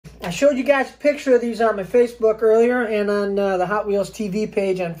I showed you guys a picture of these on my Facebook earlier and on the Hot Wheels TV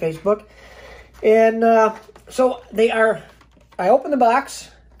page on Facebook. And so they are, I opened the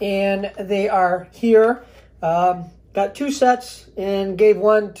box and they are here. Got two sets and gave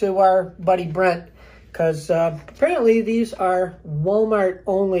one to our buddy Brent because apparently these are Walmart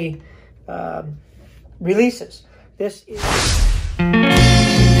only releases. This is...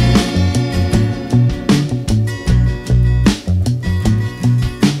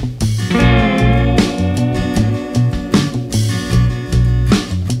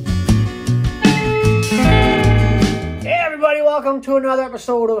 Welcome to another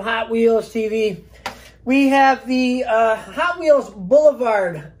episode of Hot Wheels TV. We have the Hot Wheels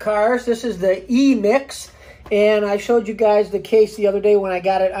Boulevard cars. This is the E-Mix, and I showed you guys the case the other day when I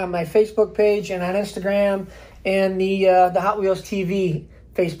got it on my Facebook page and on Instagram and the Hot Wheels TV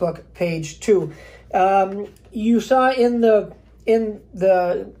Facebook page too. You saw in the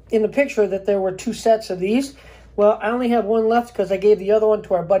picture that there were two sets of these. Well, I only have one left because I gave the other one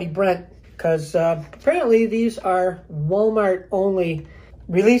to our buddy Brent. Because apparently these are Walmart only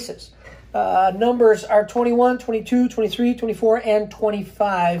releases. Numbers are 21, 22, 23, 24, and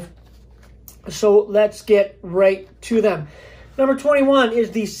 25. So let's get right to them. Number 21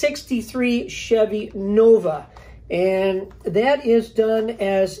 is the 63 Chevy Nova. And that is done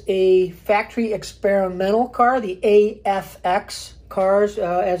as a factory experimental car, the AFX cars,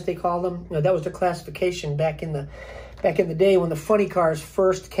 as they call them. That was the classification back in the day when the funny cars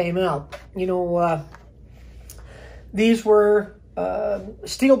first came out. You know, these were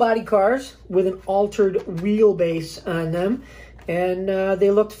steel body cars with an altered wheelbase on them, and they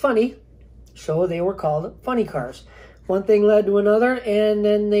looked funny, so they were called funny cars. One thing led to another, and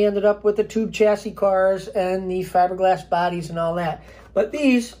then they ended up with the tube chassis cars and the fiberglass bodies and all that. But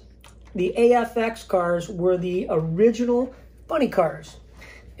these, the AFX cars, were the original funny cars.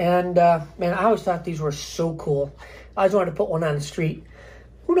 And man, I always thought these were so cool. I just wanted to put one on the street.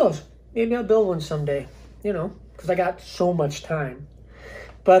 Who knows? Maybe I'll build one someday. You know, because I got so much time.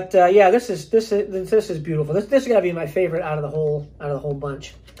 But yeah, this is beautiful. This is gotta be my favorite out of the whole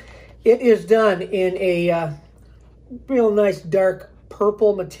bunch. It is done in a real nice dark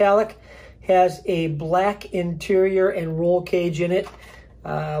purple metallic. Has a black interior and roll cage in it.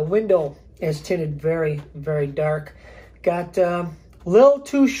 Window is tinted very, very dark. Got a little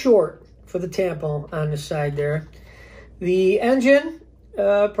too short for the tampon on the side there. The engine,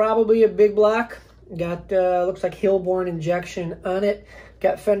 probably a big block. Got, looks like Hillborn injection on it.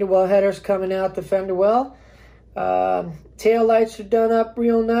 Got fender well headers coming out the fender well. Tail lights are done up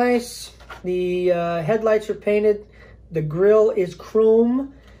real nice. The headlights are painted. The grille is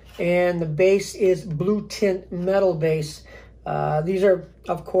chrome. And the base is blue tint metal base. These are,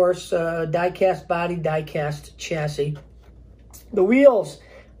 of course, die-cast body, die-cast chassis. The wheels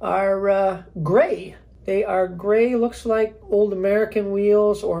are gray. They are gray, looks like old American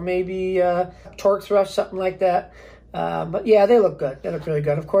wheels or maybe torque thrust, something like that. But yeah, they look good. They look really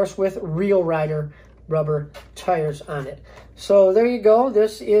good, of course, with Real Rider rubber tires on it. So there you go.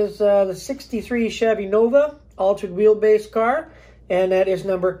 This is the 63 Chevy Nova altered wheelbase car, and that is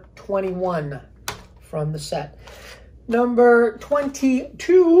number 21 from the set. Number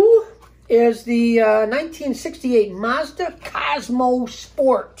 22 is the 1968 Mazda Cosmo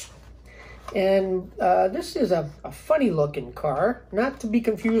Sport. And this is a funny looking car, not to be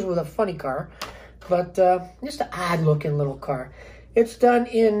confused with a funny car, but just an odd looking little car. It's done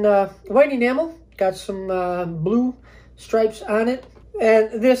in white enamel, got some blue stripes on it.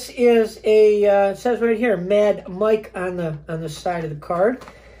 And this is a, it says right here, Mad Mike on the side of the card.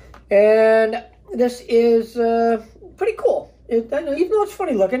 And this is pretty cool. Even though it's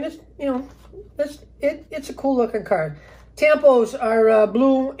funny looking, it's, you know, it's a cool looking card. Tampos are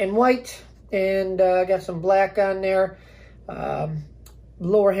blue and white, and got some black on there.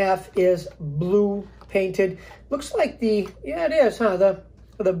 Lower half is blue painted. Looks like yeah, it is, huh?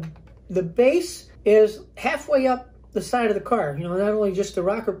 The base is halfway up the side of the car. You know, not only just the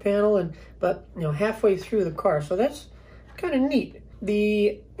rocker panel, but you know, halfway through the car. So that's kind of neat.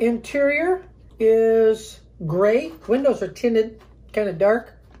 The interior is gray. Windows are tinted, kind of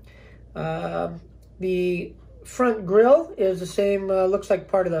dark. The front grille is the same, looks like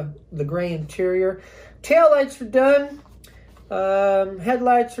part of the gray interior. Tail lights are done.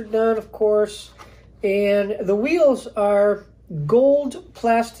 Headlights are done, of course. And the wheels are gold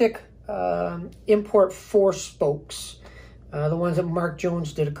plastic import 4 spokes. The ones that Mark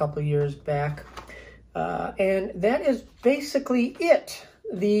Jones did a couple of years back. And that is basically it.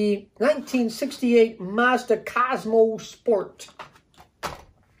 The 1968 Mazda Cosmo Sport.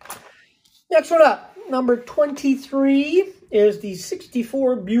 Next one up, number 23 is the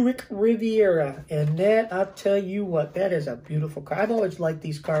 64 Buick Riviera. And that, I'll tell you what, that is a beautiful car. I've always liked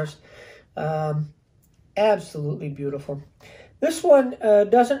these cars. Absolutely beautiful. This one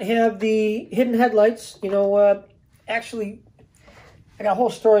doesn't have the hidden headlights. You know, actually, I got a whole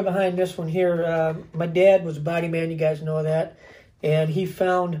story behind this one here. My dad was a body man, you guys know that. And he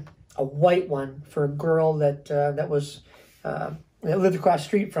found a white one for a girl that that lived across the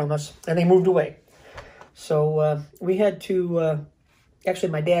street from us, and they moved away. So we had to, actually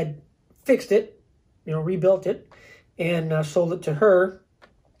my dad fixed it, you know, rebuilt it, and sold it to her.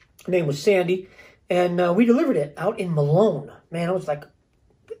 Her name was Sandy, and we delivered it out in Malone. Man, it was like,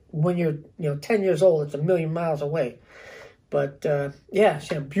 when you're 10 years old, it's a million miles away. But yeah,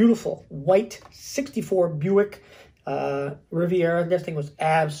 she had a beautiful white 64 Buick Riviera. This thing was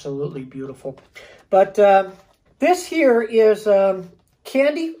absolutely beautiful. But this here is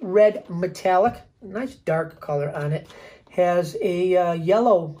candy red metallic, nice dark color on it. Has a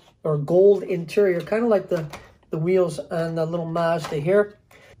yellow or gold interior, kind of like the wheels on the little Mazda here.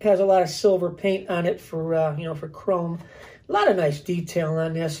 Has a lot of silver paint on it for for chrome. A lot of nice detail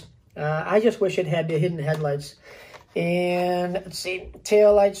on this. I just wish it had the hidden headlights. And let's see,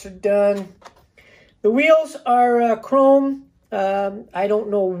 tail lights are done. The wheels are chrome. I don't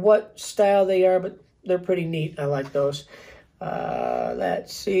know what style they are, but they're pretty neat. I like those.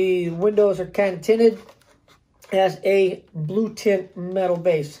 Let's see, the windows are kind of tinted. Has a blue tint metal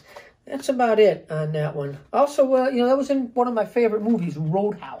base. That's about it on that one. Also, that was in one of my favorite movies,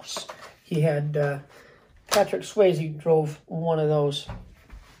 Roadhouse. He had, Patrick Swayze drove one of those.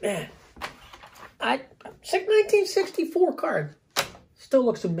 Man, 1964 car. Still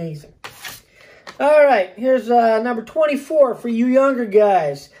looks amazing. All right, here's number 24 for you younger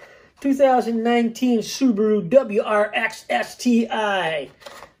guys. 2019 Subaru WRX STI.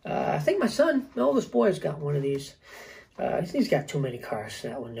 I think my son, my oldest boy, has got one of these. He's got too many cars,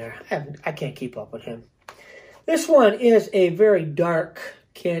 that one there. I can't keep up with him. This one is a very dark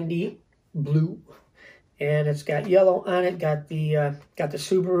candy blue, and it's got yellow on it. Got the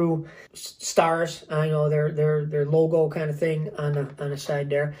Subaru stars. I know their logo kind of thing on the side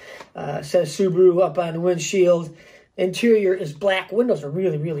there. It says Subaru up on the windshield. Interior is black. Windows are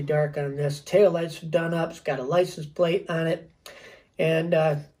really, really dark on this. Tail lights are done up. It's got a license plate on it, and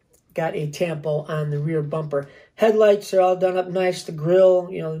got a tampo on the rear bumper. Headlights are all done up nice. The grill,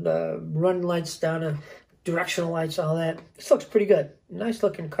 the running lights down, directional lights, all that. This looks pretty good. Nice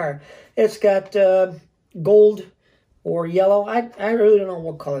looking car. It's got gold or yellow. I really don't know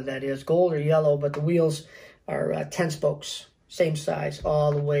what color that is, gold or yellow, but the wheels are 10 spokes, same size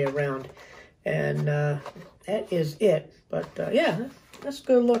all the way around. And that is it. But yeah, that's a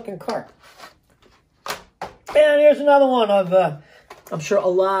good looking car. And here's another one of, I'm sure, a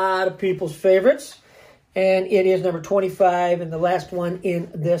lot of people's favorites. And it is number 25, and the last one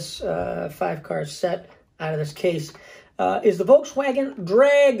in this 5-car set out of this case is the Volkswagen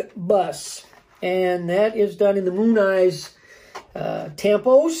Drag Bus. And that is done in the Moon Eyes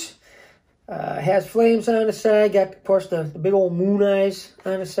tampos. Has flames on the side. Got, of course, the big old Moon Eyes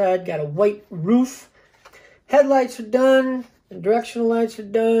on the side. Got a white roof. Headlights are done. The directional lights are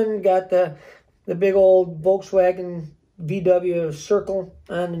done. Got the big old Volkswagen VW circle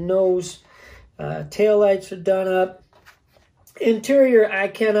on the nose. Tail lights are done up. Interior I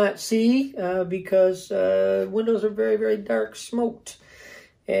cannot see because windows are very, very dark, smoked.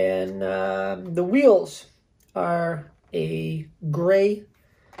 And the wheels are a gray,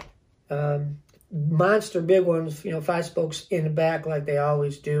 monster big ones, 5 spokes in the back like they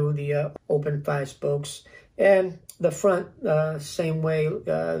always do, the open 5 spokes. And the front, same way,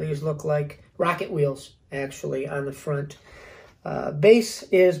 these look like rocket wheels, actually, on the front. Base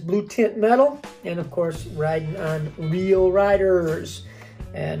is blue tint metal, and of course riding on real riders.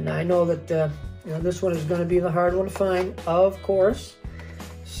 And I know that this one is going to be the hard one to find, of course.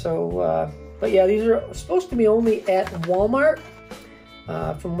 So, but yeah, these are supposed to be only at Walmart,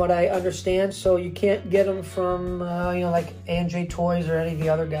 from what I understand. So you can't get them from like A&J Toys or any of the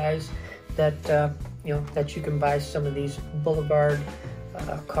other guys that that you can buy some of these Boulevard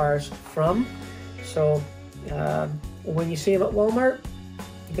cars from. So. When you see them at Walmart,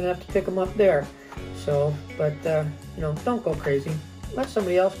 you're going to have to pick them up there. So, but, don't go crazy. Let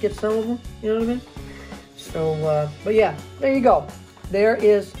somebody else get some of them, you know what I mean? So, but yeah, there you go. There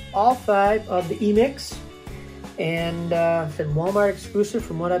is all 5 of the E-Mix. And it's a Walmart exclusive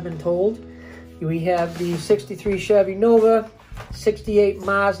from what I've been told. We have the 63 Chevy Nova, 68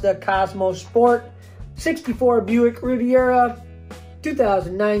 Mazda Cosmo Sport, 64 Buick Riviera,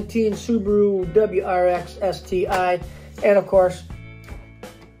 2019 Subaru WRX STI, and of course,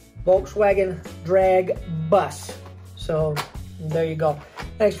 Volkswagen Drag Bus. So there you go.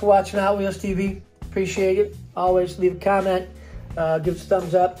 Thanks for watching Hot Wheels TV. Appreciate it. Always leave a comment, give us a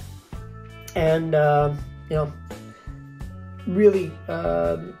thumbs up, and you know, really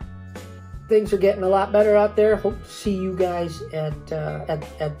things are getting a lot better out there. Hope to see you guys at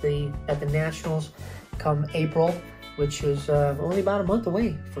the Nationals come April, which is only about a month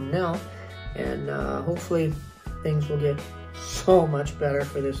away from now, and hopefully things will get so much better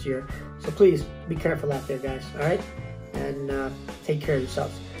for this year. So please be careful out there, guys. All right, and take care of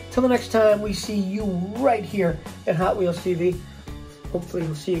yourselves. Till the next time we see you right here at Hot Wheels TV. Hopefully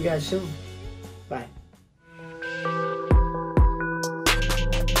we'll see you guys soon.